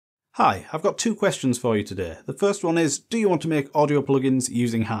Hi, I've got two questions for you today. The first one is, do you want to make audio plugins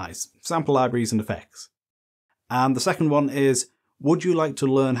using HISE, sample libraries and effects? And the second one is, would you like to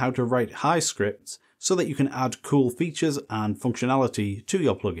learn how to write HISE scripts so that you can add cool features and functionality to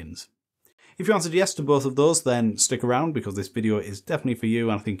your plugins? If you answered yes to both of those, then stick around because this video is definitely for you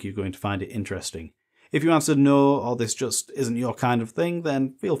and I think you're going to find it interesting. If you answered no, or this just isn't your kind of thing,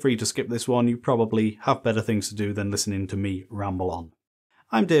 then feel free to skip this one. You probably have better things to do than listening to me ramble on.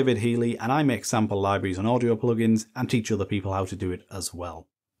 I'm David Healey and I make sample libraries and audio plugins and teach other people how to do it as well.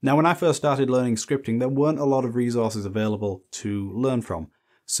 Now, when I first started learning scripting, there weren't a lot of resources available to learn from.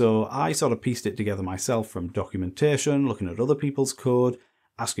 So I sort of pieced it together myself from documentation, looking at other people's code,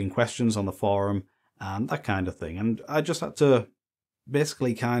 asking questions on the forum, and that kind of thing. And I just had to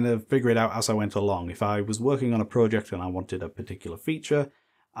basically kind of figure it out as I went along. If I was working on a project and I wanted a particular feature,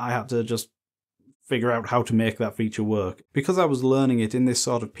 I had to just figure out how to make that feature work. Because I was learning it in this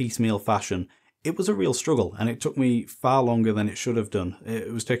sort of piecemeal fashion, it was a real struggle and it took me far longer than it should have done.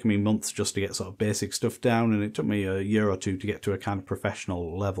 It was taking me months just to get sort of basic stuff down, and it took me a year or two to get to a kind of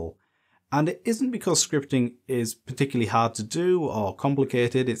professional level. And it isn't because scripting is particularly hard to do or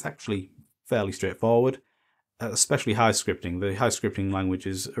complicated, it's actually fairly straightforward. Especially HISE scripting. The HISE scripting language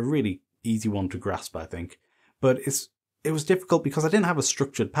is a really easy one to grasp, I think. But it was difficult because I didn't have a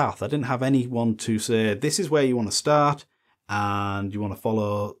structured path. I didn't have anyone to say, this is where you want to start and you want to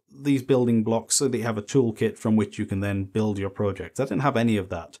follow these building blocks so that you have a toolkit from which you can then build your projects. I didn't have any of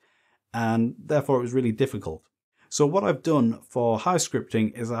that, and therefore it was really difficult. So what I've done for HISE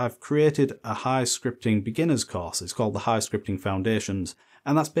scripting is I've created a HISE scripting beginners course. It's called the HISE Scripting Foundations,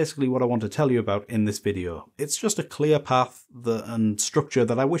 and that's basically what I want to tell you about in this video. It's just a clear path and structure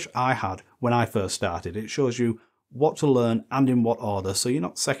that I wish I had when I first started. It shows you what to learn and in what order, so you're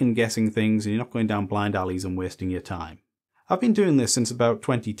not second guessing things and you're not going down blind alleys and wasting your time. I've been doing this since about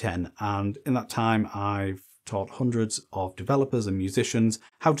 2010, and in that time I've taught hundreds of developers and musicians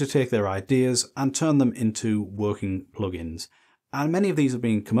how to take their ideas and turn them into working plugins. And many of these have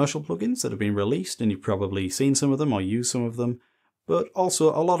been commercial plugins that have been released, and you've probably seen some of them or used some of them, but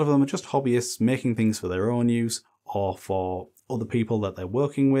also a lot of them are just hobbyists making things for their own use or for other people that they're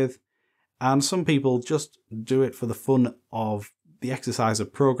working with. And some people just do it for the fun of the exercise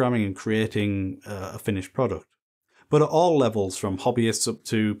of programming and creating a finished product. But at all levels, from hobbyists up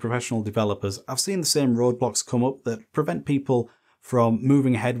to professional developers, I've seen the same roadblocks come up that prevent people from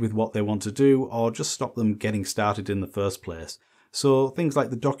moving ahead with what they want to do or just stop them getting started in the first place. So things like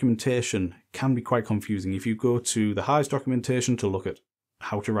the documentation can be quite confusing. If you go to the HISE documentation to look at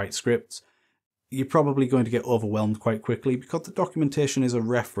how to write scripts, you're probably going to get overwhelmed quite quickly because the documentation is a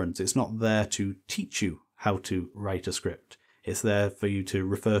reference. It's not there to teach you how to write a script. It's there for you to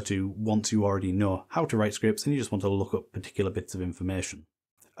refer to once you already know how to write scripts and you just want to look up particular bits of information.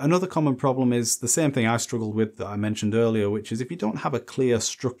 Another common problem is the same thing I struggled with that I mentioned earlier, which is if you don't have a clear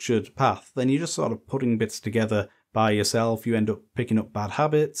structured path, then you're just sort of putting bits together by yourself. You end up picking up bad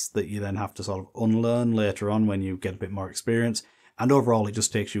habits that you then have to sort of unlearn later on when you get a bit more experience. And overall, it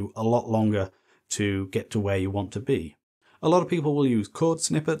just takes you a lot longer to get to where you want to be. A lot of people will use code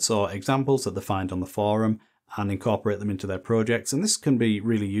snippets or examples that they find on the forum and incorporate them into their projects, and this can be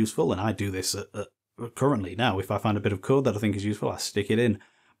really useful, and I do this currently now. If I find a bit of code that I think is useful, I stick it in.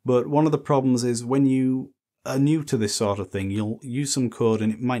 But one of the problems is when you are new to this sort of thing, you'll use some code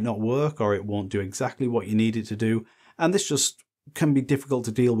and it might not work or it won't do exactly what you need it to do, and this just can be difficult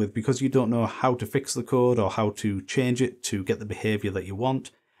to deal with because you don't know how to fix the code or how to change it to get the behavior that you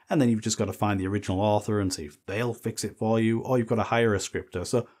want. And then you've just got to find the original author and see if they'll fix it for you, or you've got to hire a scripter.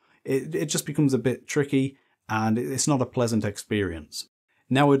 So it just becomes a bit tricky and it's not a pleasant experience.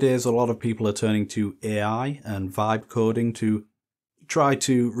 Nowadays, a lot of people are turning to AI and vibe coding to try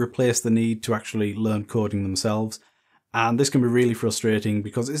to replace the need to actually learn coding themselves. And this can be really frustrating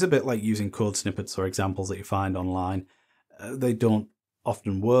because it's a bit like using code snippets or examples that you find online. They don't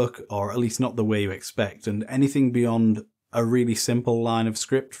often work, or at least not the way you expect. And anything beyond a really simple line of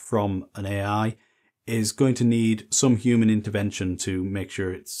script from an AI is going to need some human intervention to make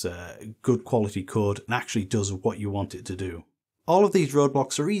sure it's good quality code and actually does what you want it to do. All of these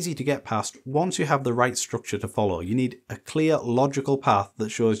roadblocks are easy to get past once you have the right structure to follow. You need a clear, logical path that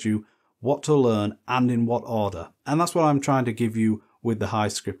shows you what to learn and in what order. And that's what I'm trying to give you with the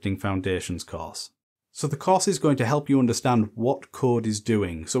HISE Scripting Foundations course. So the course is going to help you understand what code is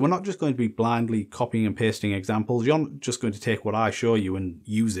doing. So we're not just going to be blindly copying and pasting examples. You're not just going to take what I show you and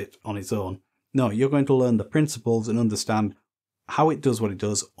use it on its own. No, you're going to learn the principles and understand how it does what it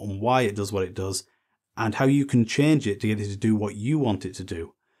does and why it does what it does and how you can change it to get it to do what you want it to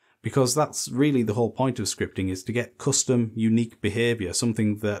do. because that's really the whole point of scripting, is to get custom, unique behavior,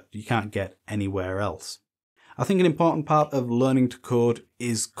 something that you can't get anywhere else. I think an important part of learning to code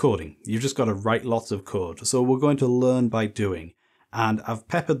is coding. You've just got to write lots of code. So we're going to learn by doing. And I've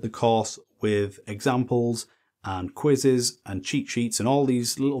peppered the course with examples and quizzes and cheat sheets and all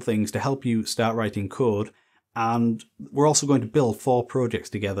these little things to help you start writing code. And we're also going to build 4 projects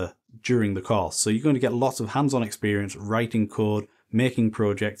together during the course. So you're going to get lots of hands-on experience writing code, making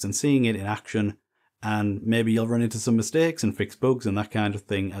projects and seeing it in action. And maybe you'll run into some mistakes and fix bugs and that kind of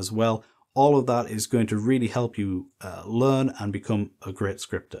thing as well. All of that is going to really help you learn and become a great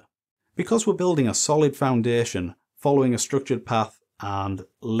scripter. Because we're building a solid foundation, following a structured path and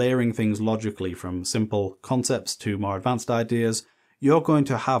layering things logically from simple concepts to more advanced ideas, you're going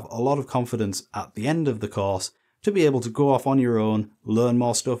to have a lot of confidence at the end of the course to be able to go off on your own, learn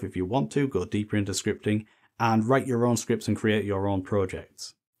more stuff if you want to, go deeper into scripting, and write your own scripts and create your own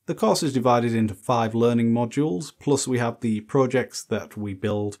projects. The course is divided into 5 learning modules, plus we have the projects that we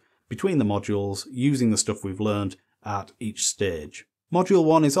build between the modules using the stuff we've learned at each stage. Module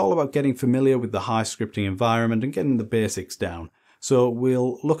 1 is all about getting familiar with the HISE scripting environment and getting the basics down. So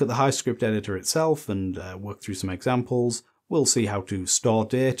we'll look at the HISE script editor itself and work through some examples. We'll see how to store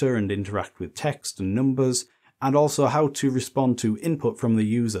data and interact with text and numbers, and also how to respond to input from the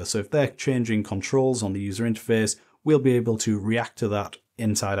user. So if they're changing controls on the user interface, we'll be able to react to that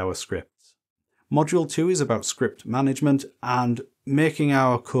inside our scripts. Module 2 is about script management and making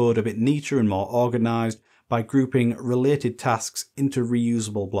our code a bit neater and more organized by grouping related tasks into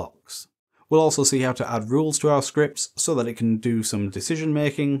reusable blocks. We'll also see how to add rules to our scripts so that it can do some decision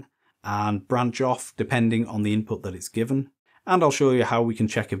making and branch off depending on the input that it's given. And I'll show you how we can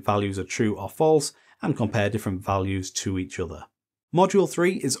check if values are true or false and compare different values to each other. Module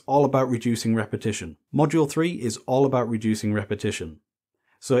 3 is all about reducing repetition. Module 3 is all about reducing repetition.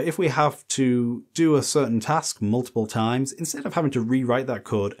 So if we have to do a certain task multiple times, instead of having to rewrite that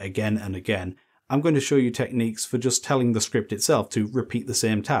code again and again, I'm going to show you techniques for just telling the script itself to repeat the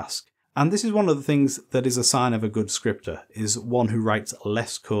same task. And this is one of the things that is a sign of a good scripter, is one who writes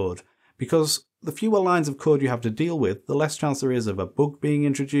less code. Because the fewer lines of code you have to deal with, the less chance there is of a bug being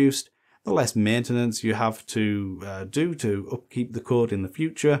introduced, the less maintenance you have to do to upkeep the code in the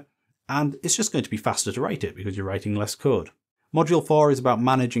future, and it's just going to be faster to write it because you're writing less code. Module 4 is about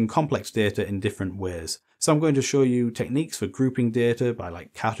managing complex data in different ways. So I'm going to show you techniques for grouping data by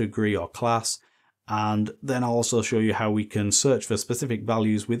like category or class, and then I'll also show you how we can search for specific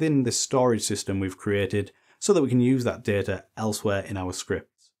values within this storage system we've created so that we can use that data elsewhere in our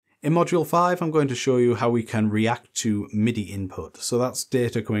scripts. In Module 5, I'm going to show you how we can react to MIDI input. So that's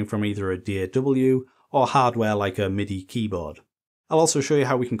data coming from either a DAW or hardware like a MIDI keyboard. I'll also show you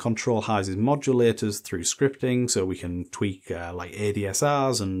how we can control HISE's modulators through scripting, so we can tweak like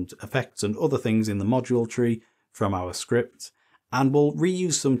ADSRs and effects and other things in the module tree from our script. And we'll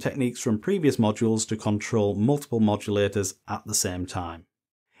reuse some techniques from previous modules to control multiple modulators at the same time.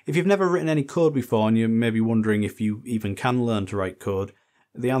 If you've never written any code before and you may be wondering if you even can learn to write code,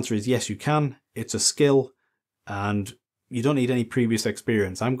 the answer is yes, you can. It's a skill and you don't need any previous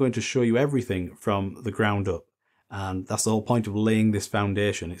experience. I'm going to show you everything from the ground up. And that's the whole point of laying this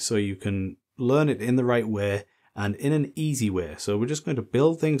foundation. It's so you can learn it in the right way and in an easy way. So we're just going to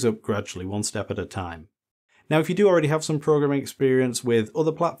build things up gradually, one step at a time. Now, if you do already have some programming experience with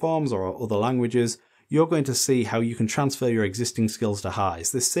other platforms or other languages, you're going to see how you can transfer your existing skills to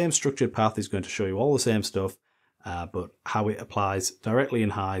HISE. This same structured path is going to show you all the same stuff, but how it applies directly in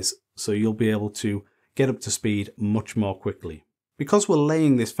HISE, so you'll be able to get up to speed much more quickly. Because we're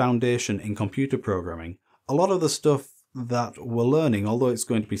laying this foundation in computer programming, a lot of the stuff that we're learning, although it's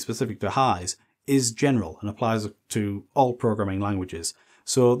going to be specific to HISE, is general and applies to all programming languages.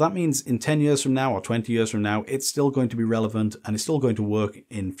 So that means in 10 years from now or 20 years from now, it's still going to be relevant and it's still going to work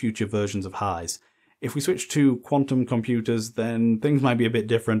in future versions of HISE. If we switch to quantum computers, then things might be a bit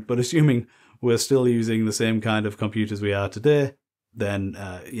different, but assuming we're still using the same kind of computers we are today, then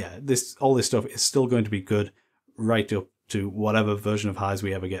all this stuff is still going to be good right up to whatever version of HISE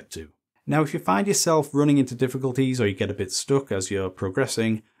we ever get to. Now, if you find yourself running into difficulties or you get a bit stuck as you're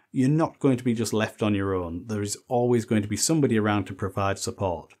progressing, you're not going to be just left on your own. There is always going to be somebody around to provide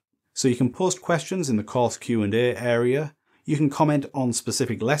support. So you can post questions in the course Q&A area. You can comment on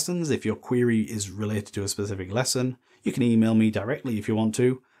specific lessons if your query is related to a specific lesson. You can email me directly if you want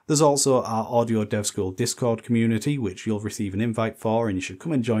to. There's also our AudioDevSchool Discord community, which you'll receive an invite for, and you should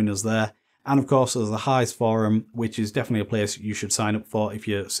come and join us there. And of course, there's the HISE forum, which is definitely a place you should sign up for if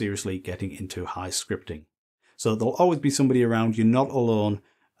you're seriously getting into HISE scripting. So there'll always be somebody around. You're not alone.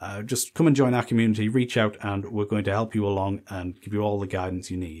 just come and join our community, reach out, and we're going to help you along and give you all the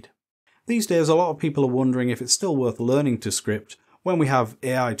guidance you need. These days, a lot of people are wondering if it's still worth learning to script when we have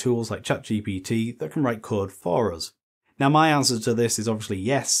AI tools like ChatGPT that can write code for us. Now, my answer to this is obviously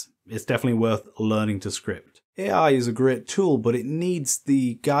yes, it's definitely worth learning to script. AI is a great tool, but it needs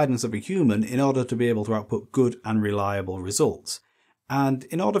the guidance of a human in order to be able to output good and reliable results. And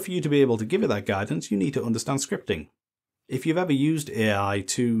in order for you to be able to give it that guidance, you need to understand scripting. If you've ever used AI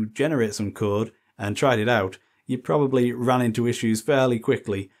to generate some code and tried it out, you probably ran into issues fairly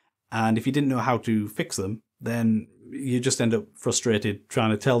quickly, and if you didn't know how to fix them, then you just end up frustrated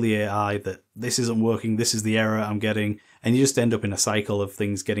trying to tell the AI that this isn't working, this is the error I'm getting, and you just end up in a cycle of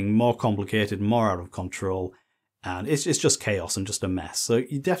things getting more complicated, more out of control, and it's just chaos and just a mess. So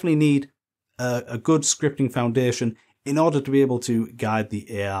you definitely need a good scripting foundation in order to be able to guide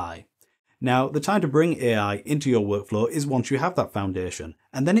the AI. Now, the time to bring AI into your workflow is once you have that foundation,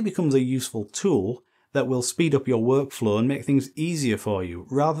 and then it becomes a useful tool that will speed up your workflow and make things easier for you,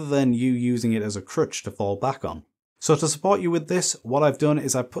 rather than you using it as a crutch to fall back on. So to support you with this, what I've done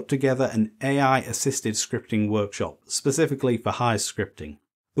is I've put together an AI-assisted scripting workshop, specifically for HISE scripting.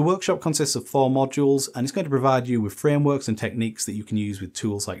 The workshop consists of 4 modules, and it's going to provide you with frameworks and techniques that you can use with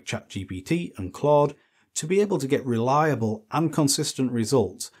tools like ChatGPT and Claude to be able to get reliable and consistent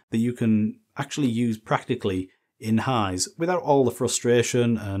results that you can actually use practically in HISE without all the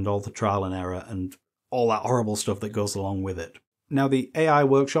frustration and all the trial and error and all that horrible stuff that goes along with it. Now, the AI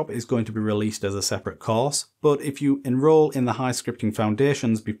workshop is going to be released as a separate course, but if you enroll in the HISE Scripting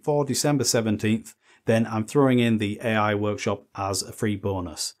Foundations before December 17th, then I'm throwing in the AI workshop as a free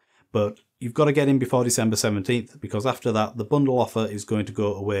bonus. But you've got to get in before December 17th, because after that, the bundle offer is going to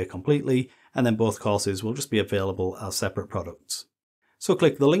go away completely, and then both courses will just be available as separate products. So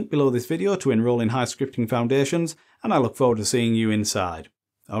click the link below this video to enroll in HISE Scripting Foundations, and I look forward to seeing you inside.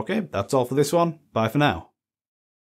 Okay, that's all for this one. Bye for now.